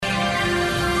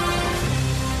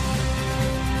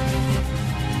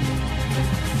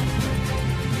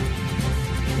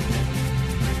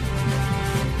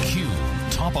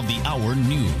hour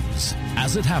news.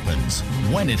 As it happens,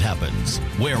 when it happens,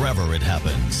 wherever it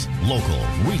happens. Local,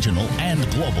 regional, and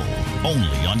global.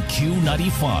 Only on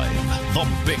Q95, the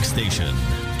big station.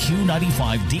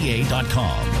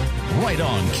 Q95DA.com. Right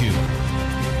on Q.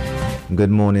 Good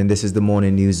morning. This is the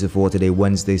morning news for today,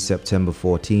 Wednesday, September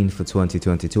 14th,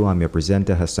 2022. I'm your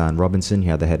presenter, Hassan Robinson.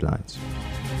 Here are the headlines.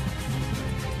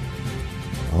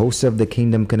 Host of the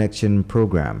Kingdom Connection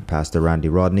program, Pastor Randy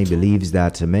Rodney, believes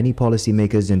that many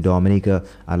policymakers in Dominica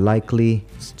are likely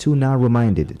too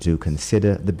narrow-minded to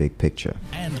consider the big picture.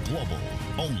 And global.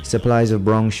 Supplies of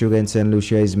brown sugar in St.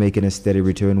 Lucia is making a steady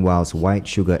return whilst white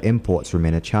sugar imports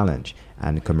remain a challenge,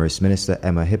 and Commerce Minister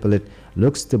Emma Hippolyte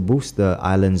looks to boost the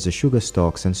island's sugar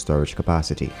stocks and storage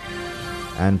capacity.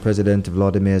 And President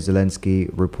Volodymyr Zelensky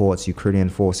reports Ukrainian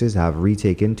forces have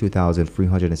retaken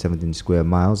 2,317 square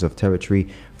miles of territory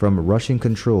from Russian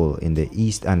control in the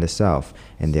east and the south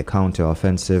in their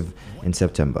counter-offensive in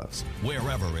September.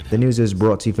 The news is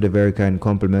brought to you for the very kind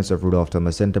compliments of Rudolph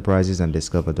Thomas Enterprises and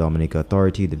Discover Dominica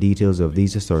Authority. The details of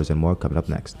these stories and more coming up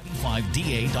next.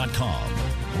 5DA.com.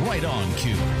 Right on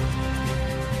Q.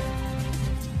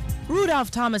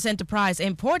 Rudolph Thomas Enterprise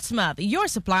in Portsmouth, your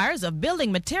suppliers of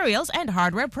building materials and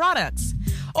hardware products.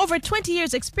 Over 20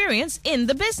 years experience in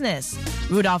the business.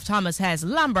 Rudolph Thomas has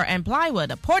lumber and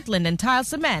plywood, Portland and tile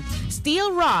cement,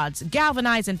 steel rods,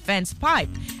 galvanized and fence pipe,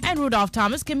 and Rudolph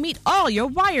Thomas can meet all your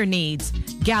wire needs.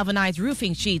 Galvanized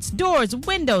roofing sheets, doors,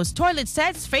 windows, toilet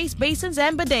sets, face basins,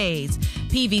 and bidets.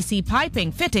 PVC piping,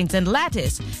 fittings, and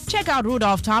lattice. Check out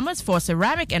Rudolph Thomas for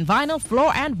ceramic and vinyl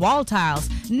floor and wall tiles,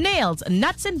 nails,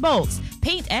 nuts and bolts,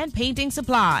 paint and painting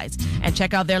supplies. And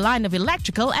check out their line of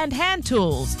electrical and hand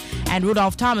tools. And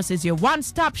Rudolph Thomas is your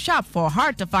one-stop shop for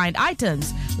hard-to-find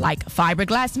items like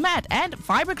fiberglass mat and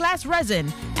fiberglass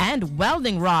resin and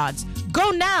welding rods.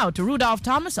 Go now to Rudolph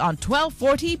Thomas on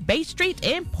 1240 Bay Street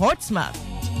in Portsmouth.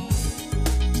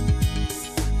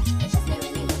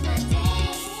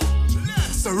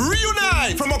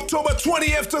 Reunite from October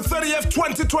 20th to 30th,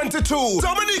 2022.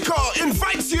 Dominica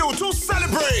invites you to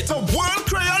celebrate the World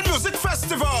Creole Music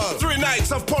Festival. 3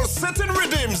 nights of pulsating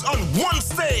rhythms on one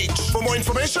stage. For more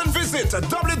information, visit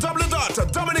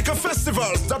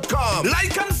www.dominicafestivals.com.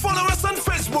 Like and follow us on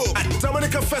Facebook at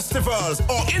Dominica Festivals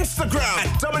or Instagram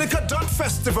at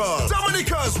Dominica.Festival.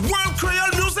 Dominica's World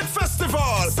Creole Music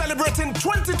Festival, celebrating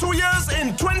 22 years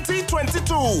in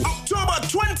 2022. October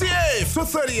 28th to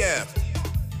 30th.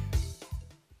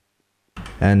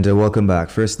 And welcome back.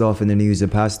 First off in the news,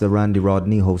 Pastor Randy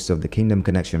Rodney, host of the Kingdom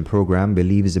Connection program,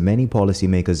 believes many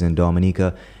policymakers in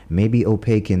Dominica may be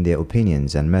opaque in their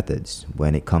opinions and methods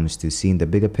when it comes to seeing the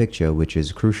bigger picture, which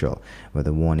is crucial,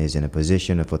 whether one is in a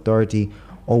position of authority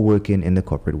or working in the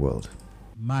corporate world.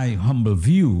 My humble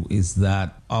view is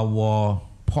that our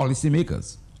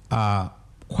policymakers are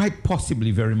quite possibly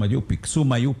very myopic, so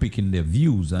myopic in their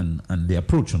views and their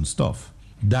approach on stuff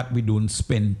that we don't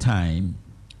spend time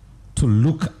to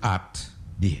look at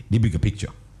the bigger picture.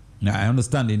 Now, I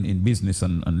understand in business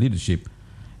and leadership,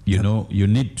 you know, you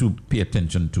need to pay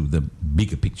attention to the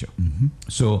bigger picture. Mm-hmm.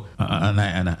 So,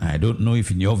 and I don't know if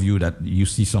in your view that you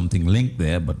see something linked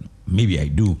there, but maybe I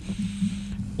do.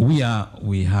 We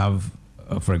have,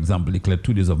 for example, declared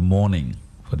 2 days of mourning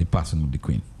for the passing of the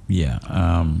Queen. Yeah.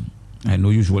 I know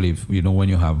usually, if, you know, when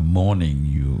you have mourning,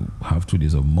 you have 2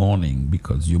 days of mourning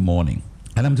because you're mourning.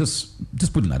 And I'm just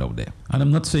putting that out there. And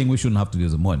I'm not saying we shouldn't have 2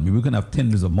 days of mourning. Maybe we can have 10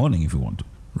 days of mourning if you want to,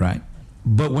 right?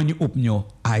 But when you open your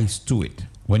eyes to it,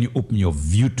 when you open your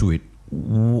view to it,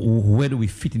 where do we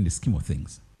fit in the scheme of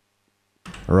things?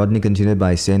 Rodney continued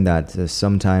by saying that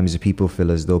sometimes people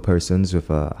feel as though persons with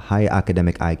a high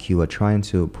academic IQ are trying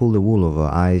to pull the wool over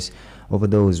eyes over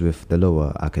those with the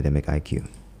lower academic IQ.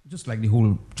 Just like the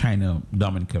whole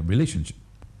China-Dominica relationship.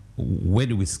 Where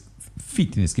do we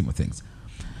fit in the scheme of things?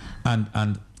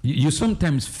 And you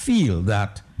sometimes feel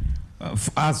that,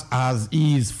 as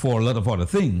is for a lot of other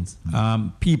things,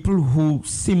 people who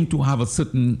seem to have a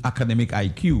certain academic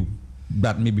IQ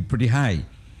that may be pretty high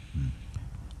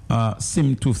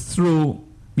seem to throw,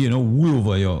 wool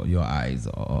over your eyes,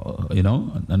 or,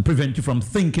 and prevent you from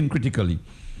thinking critically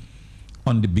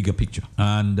on the bigger picture.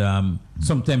 And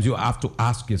sometimes you have to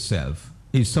ask yourself,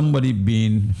 is somebody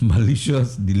being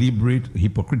malicious, deliberate,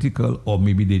 hypocritical, or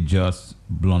maybe they just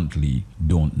bluntly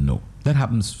don't know? That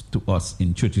happens to us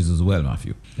in churches as well,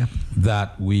 Matthew. Yep.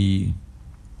 That we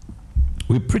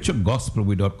preach a gospel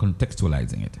without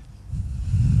contextualizing it.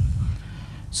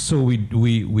 So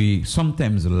we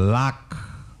sometimes lack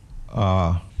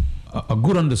a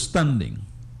good understanding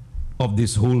of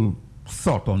this whole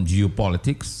thought on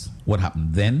geopolitics, what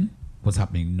happened then, what's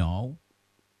happening now.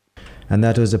 And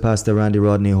that was the Pastor Randy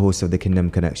Rodney, host of the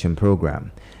Kingdom Connection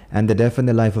program. And the death and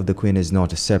the life of the Queen is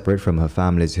not separate from her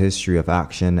family's history of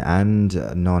action and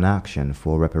non-action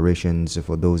for reparations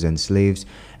for those enslaved,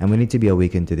 and we need to be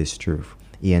awakened to this truth.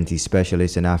 ENT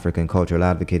specialist and African cultural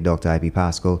advocate Dr. I.P.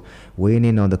 Pascal weighing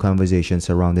in on the conversation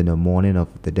surrounding the mourning of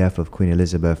the death of Queen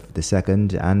Elizabeth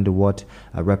II and what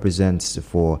represents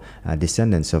for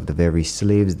descendants of the very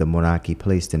slaves the monarchy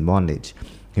placed in bondage.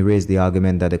 He raised the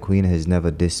argument that the Queen has never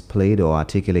displayed or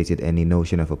articulated any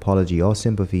notion of apology or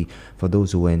sympathy for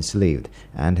those who were enslaved,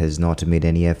 and has not made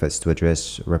any efforts to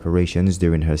address reparations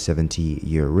during her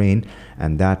 70-year reign,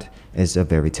 and that is a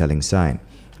very telling sign.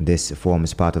 This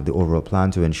forms part of the overall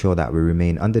plan to ensure that we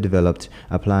remain underdeveloped,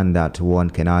 a plan that one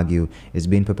can argue is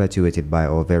being perpetuated by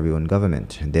our very own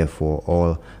government. Therefore,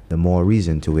 all the more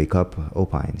reason to wake up,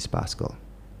 opines Pascal.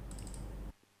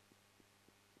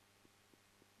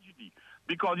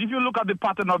 Because if you look at the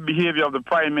pattern of behavior of the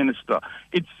Prime Minister,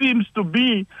 it seems to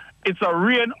be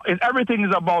everything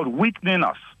is about weakening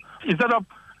us. Instead of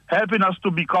helping us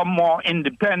to become more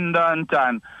independent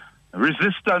and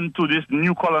resistant to this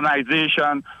new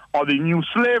colonization or the new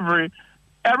slavery,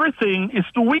 everything is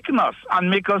to weaken us and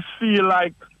make us feel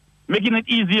like making it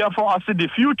easier for us in the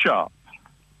future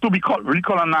to be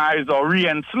recolonized or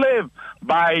re-enslaved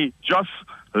by just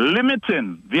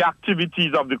limiting the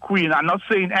activities of the Queen and not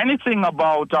saying anything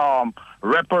about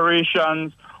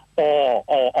reparations or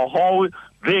how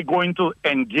they're going to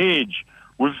engage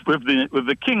with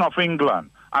the King of England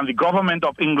and the government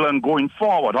of England going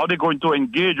forward, how they're going to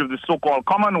engage with the so-called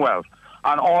Commonwealth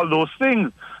and all those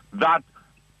things. That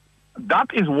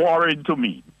is worrying to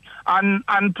me. And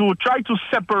to try to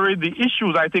separate the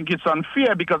issues, I think it's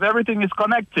unfair because everything is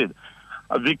connected.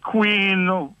 The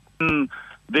Queen,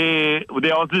 there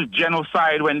was this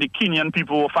genocide when the Kenyan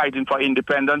people were fighting for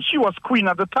independence. She was queen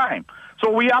at the time. So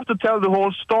we have to tell the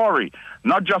whole story,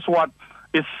 not just what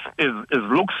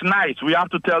looks nice. We have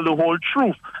to tell the whole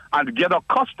truth and get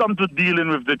accustomed to dealing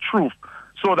with the truth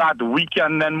so that we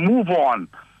can then move on.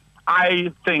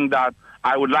 I think that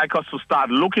I would like us to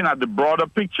start looking at the broader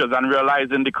pictures and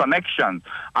realizing the connections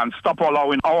and stop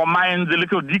allowing our minds, the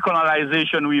little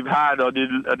decolonization we've had or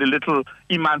the little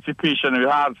emancipation we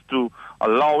have, to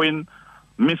allowing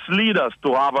misleaders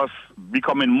to have us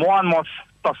becoming more and more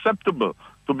susceptible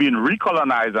to being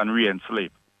recolonized and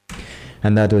re-enslaved.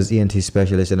 And that was ENT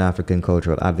specialist and African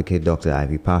cultural advocate Dr.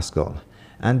 Ivy Pascal.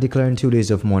 And declaring 2 days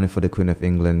of mourning for the Queen of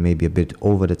England may be a bit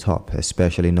over the top,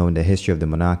 especially knowing the history of the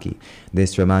monarchy.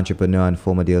 This from entrepreneur and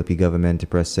former DLP government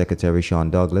press secretary Sean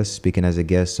Douglas, speaking as a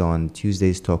guest on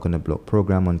Tuesday's Talk on the Block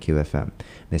program on QFM.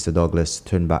 Mr. Douglas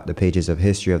turned back the pages of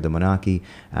history of the monarchy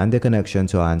and their connection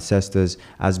to our ancestors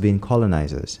as being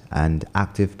colonizers and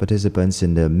active participants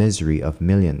in the misery of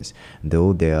millions.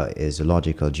 Though there is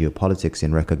logical geopolitics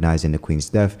in recognizing the Queen's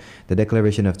death, the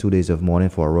declaration of 2 days of mourning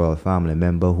for a royal family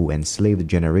member who enslaved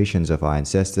generations of our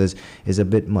ancestors is a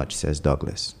bit much, says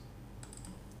Douglas.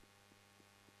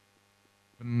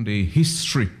 The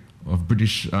history of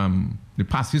British, the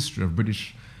past history of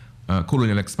British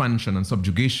colonial expansion and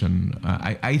subjugation,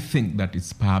 I think that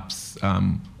it's perhaps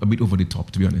a bit over the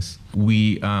top, to be honest.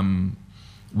 We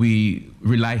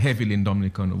rely heavily in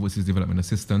Dominica on overseas development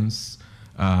assistance,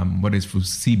 whether it's through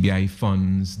CBI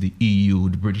funds, the EU,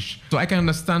 the British. So I can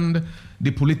understand the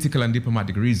political and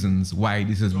diplomatic reasons why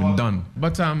this has been done.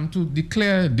 But to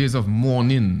declare days of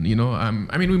mourning,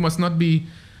 I mean, we must not be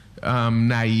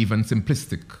naive and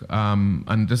simplistic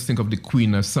and just think of the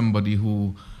Queen as somebody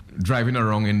who driving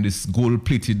around in this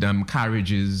gold-plated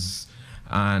carriages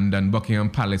and Buckingham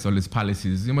Palace, all these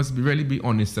palaces. You must really be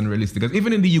honest and realistic. Because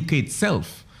even in the UK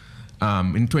itself,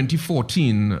 in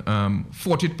 2014,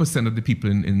 40% of the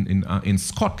people in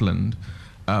Scotland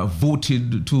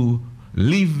voted to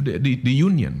leave the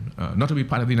Union, not to be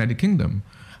part of the United Kingdom.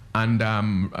 And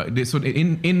so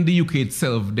in the UK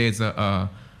itself, there's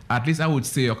at least I would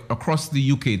say across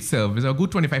the UK itself, there's a good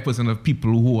 25% of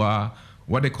people who are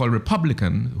what they call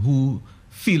Republican, who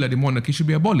feel that the monarchy should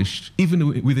be abolished,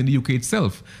 even within the UK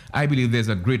itself. I believe there's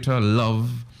a greater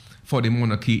love for the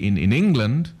monarchy in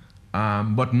England,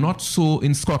 but not so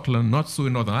in Scotland, not so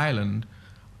in Northern Ireland.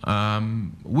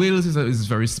 Wales is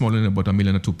very small, in about 1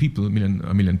 million or 2 people, 2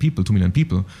 million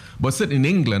people. But certainly in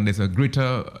England, there's a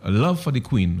greater love for the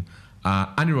Queen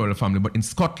and the royal family. But in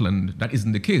Scotland, that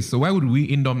isn't the case. So why would we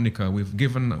in Dominica, we've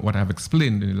given what I've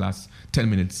explained in the last 10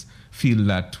 minutes, feel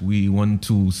that we want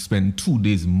to spend 2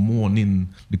 days mourning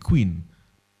the Queen?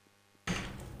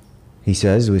 He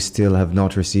says we still have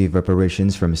not received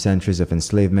reparations from centuries of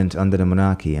enslavement under the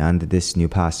monarchy, and this new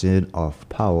passage of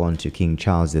power onto King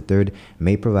Charles III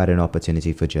may provide an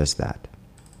opportunity for just that.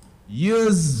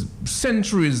 Years,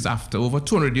 centuries after, over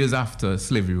 200 years after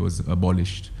slavery was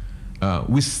abolished,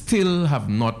 we still have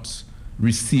not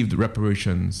received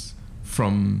reparations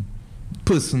from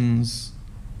persons,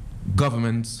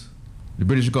 governments, the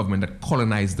British government that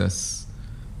colonized us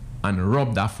and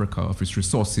robbed Africa of its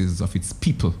resources, of its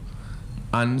people.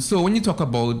 And so when you talk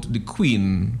about the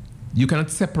Queen, you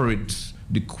cannot separate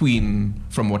the Queen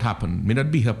from what happened. May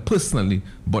not be her personally,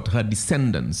 but her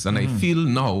descendants. And I feel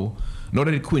now that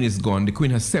the Queen is gone, the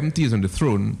Queen has 70 years on the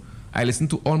throne. I listened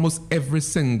to almost every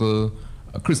single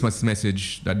Christmas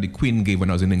message that the Queen gave when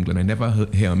I was in England. I never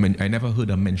heard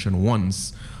her mention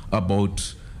once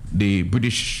about the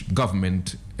British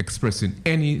government expressing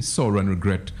any sorrow and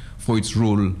regret for its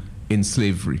role in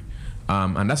slavery.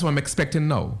 And that's what I'm expecting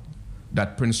now,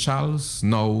 that Prince Charles,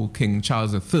 now King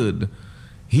Charles III,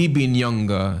 he being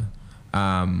younger,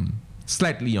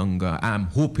 slightly younger, I'm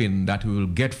hoping that we will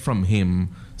get from him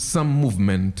some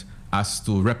movement as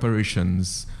to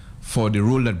reparations for the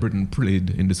role that Britain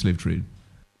played in the slave trade.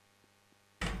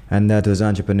 And that was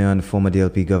entrepreneur and former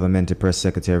DLP government press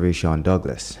secretary Sean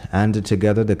Douglas. And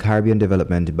together, the Caribbean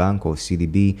Development Bank, or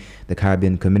CDB, the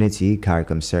Caribbean Community,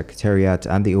 CARICOM Secretariat,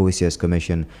 and the OECS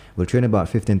Commission will train about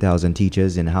 15,000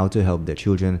 teachers in how to help their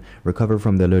children recover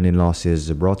from the learning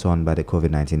losses brought on by the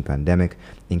COVID-19 pandemic,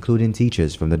 including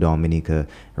teachers from the Dominica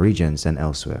regions and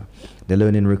elsewhere. The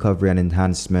Learning Recovery and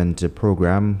Enhancement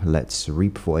Program, Let's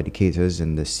Reap for Educators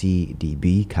in the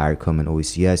CDB, CARICOM, and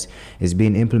OECS, is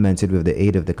being implemented with the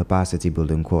aid of the Capacity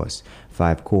Building course.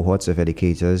 5 cohorts of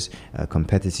educators,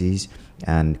 competencies,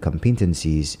 and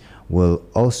competencies will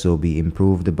also be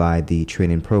improved by the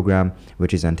training program,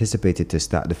 which is anticipated to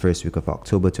start the first week of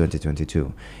October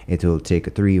 2022. It will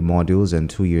take 3 modules and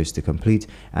 2 years to complete,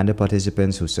 and the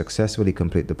participants who successfully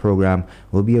complete the program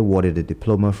will be awarded a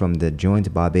diploma from the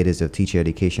Joint Barbados of Teacher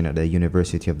Education at the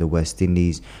University of the West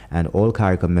Indies, and all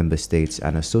CARICOM member states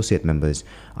and associate members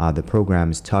are the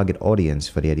program's target audience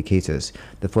for the educators.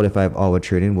 The 45-hour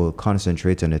training will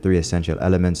concentrate on the 3 essential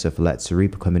elements of Let's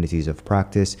Reap: communities of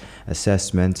practice,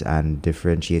 assessment, and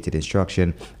differentiated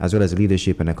instruction, as well as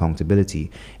leadership and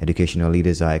accountability. Educational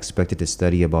leaders are expected to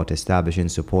study about establishing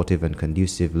supportive and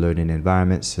conducive learning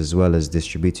environments, as well as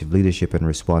distributive leadership and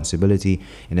responsibility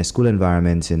in a school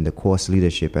environment in the course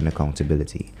leadership and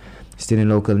accountability. Still in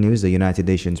local news, the United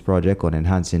Nations project on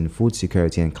enhancing food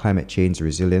security and climate change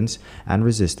resilience and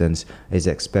resistance is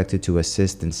expected to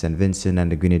assist in St. Vincent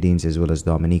and the Grenadines, as well as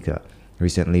Dominica.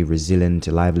 Recently, Resilient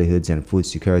Livelihoods and Food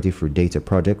Security Through Data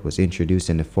project was introduced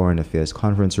in the Foreign Affairs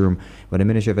Conference Room, where the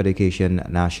Ministry of Education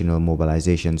National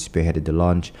Mobilization spearheaded the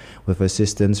launch with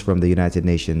assistance from the United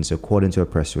Nations, according to a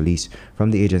press release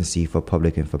from the Agency for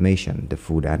Public Information, the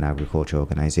Food and Agriculture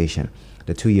Organization.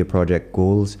 The 2-year project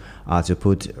goals are to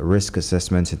put risk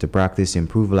assessments into practice,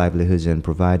 improve livelihoods, and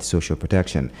provide social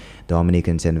protection.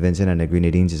 Dominican, St. Vincent, and the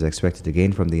Grenadines is expected to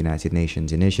gain from the United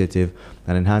Nations initiative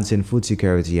on enhancing food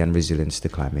security and resilience to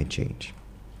climate change.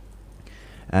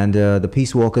 And the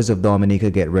Peace Walkers of Dominica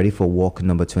get ready for walk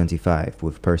number 25,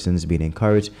 with persons being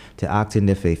encouraged to act in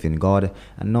their faith in God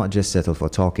and not just settle for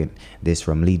talking. This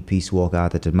from lead Peace Walker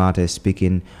Arthur Tamata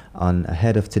speaking on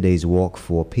ahead of today's walk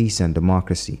for peace and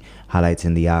democracy,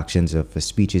 highlighting the actions of the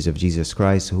speeches of Jesus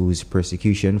Christ, whose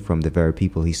persecution from the very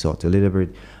people he sought to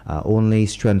liberate only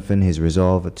strengthened his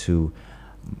resolve to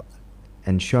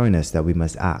ensuring us that we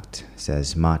must act,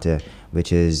 says Mata,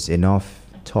 which is enough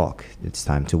talk, it's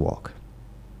time to walk.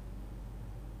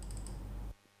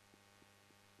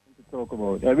 Talk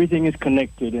about everything is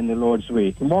connected in the Lord's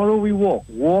way. Tomorrow we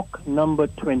walk number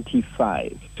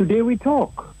 25. Today we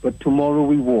talk, but tomorrow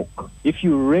we walk. If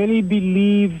you really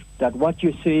believe that what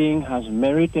you're saying has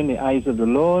merit in the eyes of the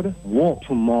Lord, walk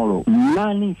tomorrow.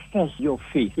 Manifest your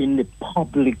faith in the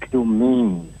public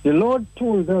domain. The Lord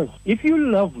told us, if you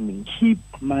love me, keep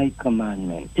my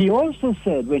commandments. He also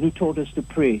said, when he taught us to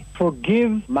pray,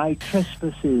 forgive my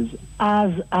trespasses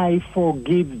as I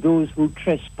forgive those who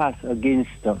trespass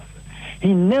against us.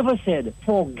 He never said,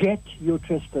 forget your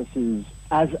trespasses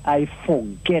as I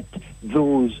forget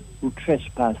those who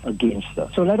trespass against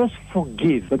us. So let us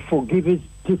forgive, but forgive is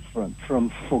different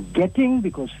from forgetting,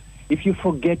 because if you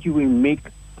forget, you will make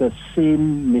the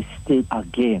same mistake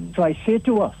again. So I say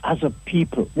to us as a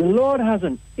people, the Lord has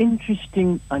an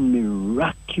interesting and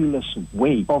miraculous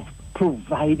way of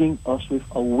providing us with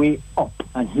a way up.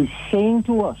 And he's saying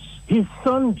to us, his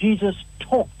son Jesus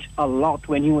talked a lot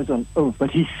when he was on earth,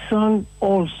 but his son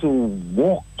also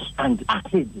walked and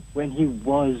acted when he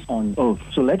was on earth.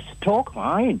 So let's talk,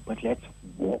 fine, but let's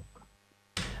walk.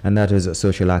 And that was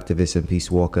social activist and peace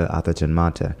walker Atherton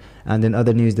Mata. And in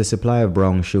other news, the supply of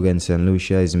brown sugar in St.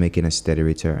 Lucia is making a steady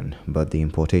return, but the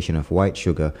importation of white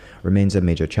sugar remains a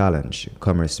major challenge.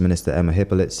 Commerce Minister Emma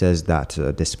Hippolyte says that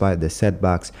despite the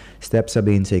setbacks, steps are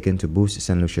being taken to boost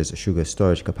St. Lucia's sugar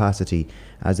storage capacity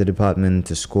as the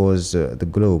department scores the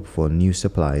globe for new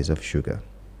supplies of sugar.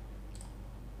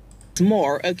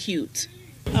 More acute.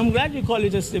 I'm glad you call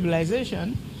it a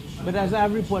stabilization, but as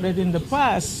I've reported in the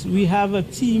past, we have a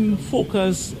team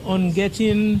focused on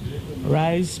getting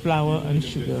rice, flour, and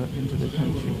sugar into the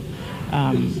country.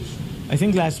 I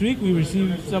think last week we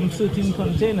received some 13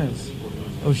 containers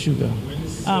of sugar.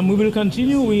 We will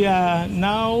continue. We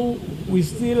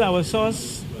still, our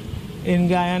source in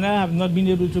Guyana have not been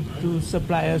able to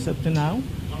supply us up to now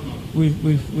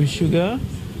with sugar.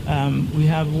 We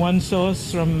have one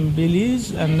source from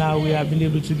Belize, and now we have been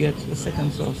able to get a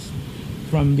second source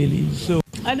from Belize. So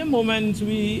at the moment,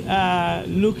 we are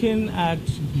looking at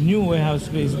new warehouse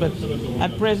space, but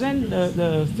at present,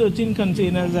 the 13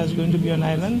 containers that's going to be on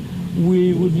island,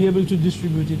 we would be able to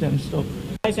distribute it and stock.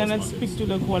 I cannot speak to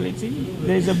the quality.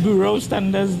 There's a bureau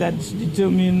standards that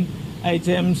determine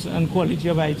items and quality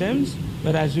of items,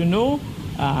 but as you know,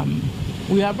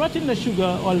 we have brought in the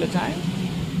sugar all the time.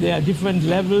 There are different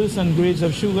levels and grades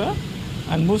of sugar,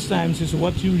 and most times it's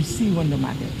what you receive on the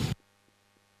market.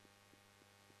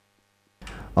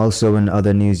 Also in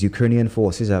other news, Ukrainian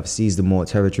forces have seized more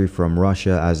territory from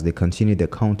Russia as they continue their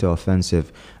counter-offensive,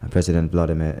 President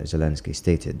Vladimir Zelensky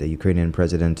stated. The Ukrainian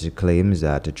president claims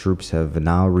that the troops have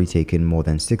now retaken more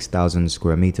than 6,000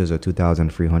 square meters or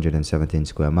 2,317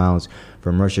 square miles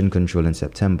from Russian control in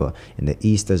September in the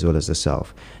east as well as the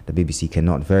south. The BBC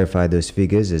cannot verify those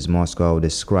figures as Moscow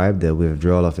described the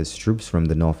withdrawal of its troops from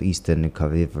the northeastern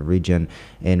Kharkiv region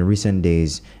in recent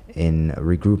days in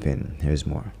regrouping. Here's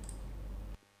more.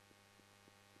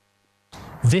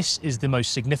 This is the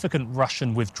most significant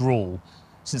Russian withdrawal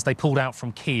since they pulled out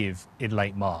from Kyiv in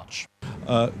late March.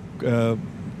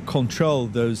 Control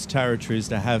those territories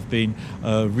that have been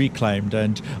reclaimed,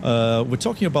 and we're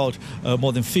talking about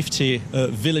more than 50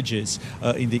 villages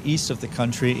in the east of the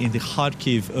country, in the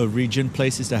Kharkiv region,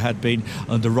 places that had been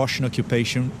under Russian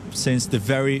occupation since the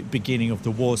very beginning of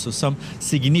the war. So some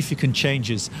significant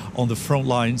changes on the front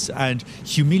lines and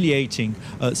humiliating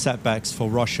setbacks for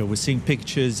Russia. We're seeing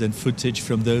pictures and footage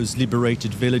from those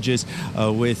liberated villages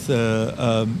with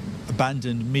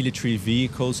abandoned military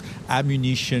vehicles,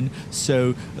 ammunition.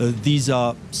 So these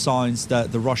are signs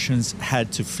that the Russians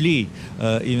had to flee,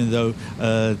 even though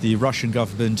the Russian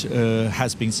government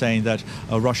has been saying that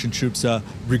Russian troops are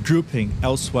regrouping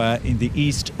elsewhere in the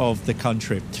east of the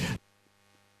country.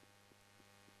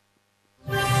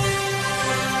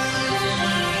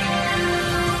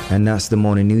 And that's the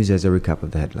morning news as a recap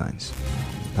of the headlines.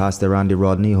 Pastor Randy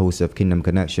Rodney, host of Kingdom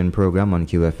Connection program on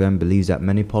QFM, believes that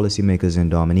many policymakers in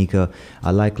Dominica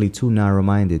are likely too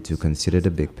narrow-minded to consider the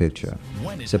big picture.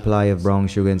 Supply of brown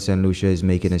sugar in St. Lucia is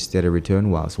making a steady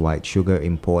return, whilst white sugar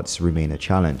imports remain a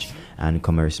challenge. And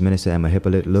Commerce Minister Emma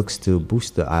Hippolyte looks to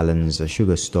boost the island's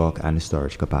sugar stock and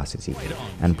storage capacity.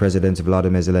 And President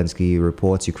Vladimir Zelensky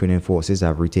reports Ukrainian forces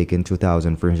have retaken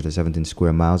 2,317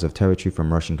 square miles of territory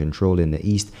from Russian control in the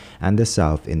east and the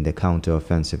south in the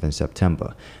counter-offensive in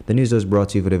September. The news was brought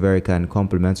to you for the very kind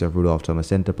compliments of Rudolph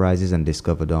Thomas Enterprises and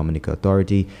Discover Dominica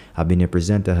Authority. I've been your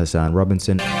presenter, Hassan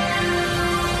Robinson.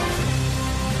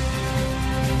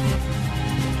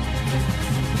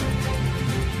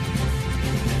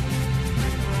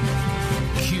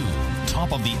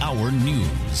 Top of the hour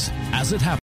news as it happens.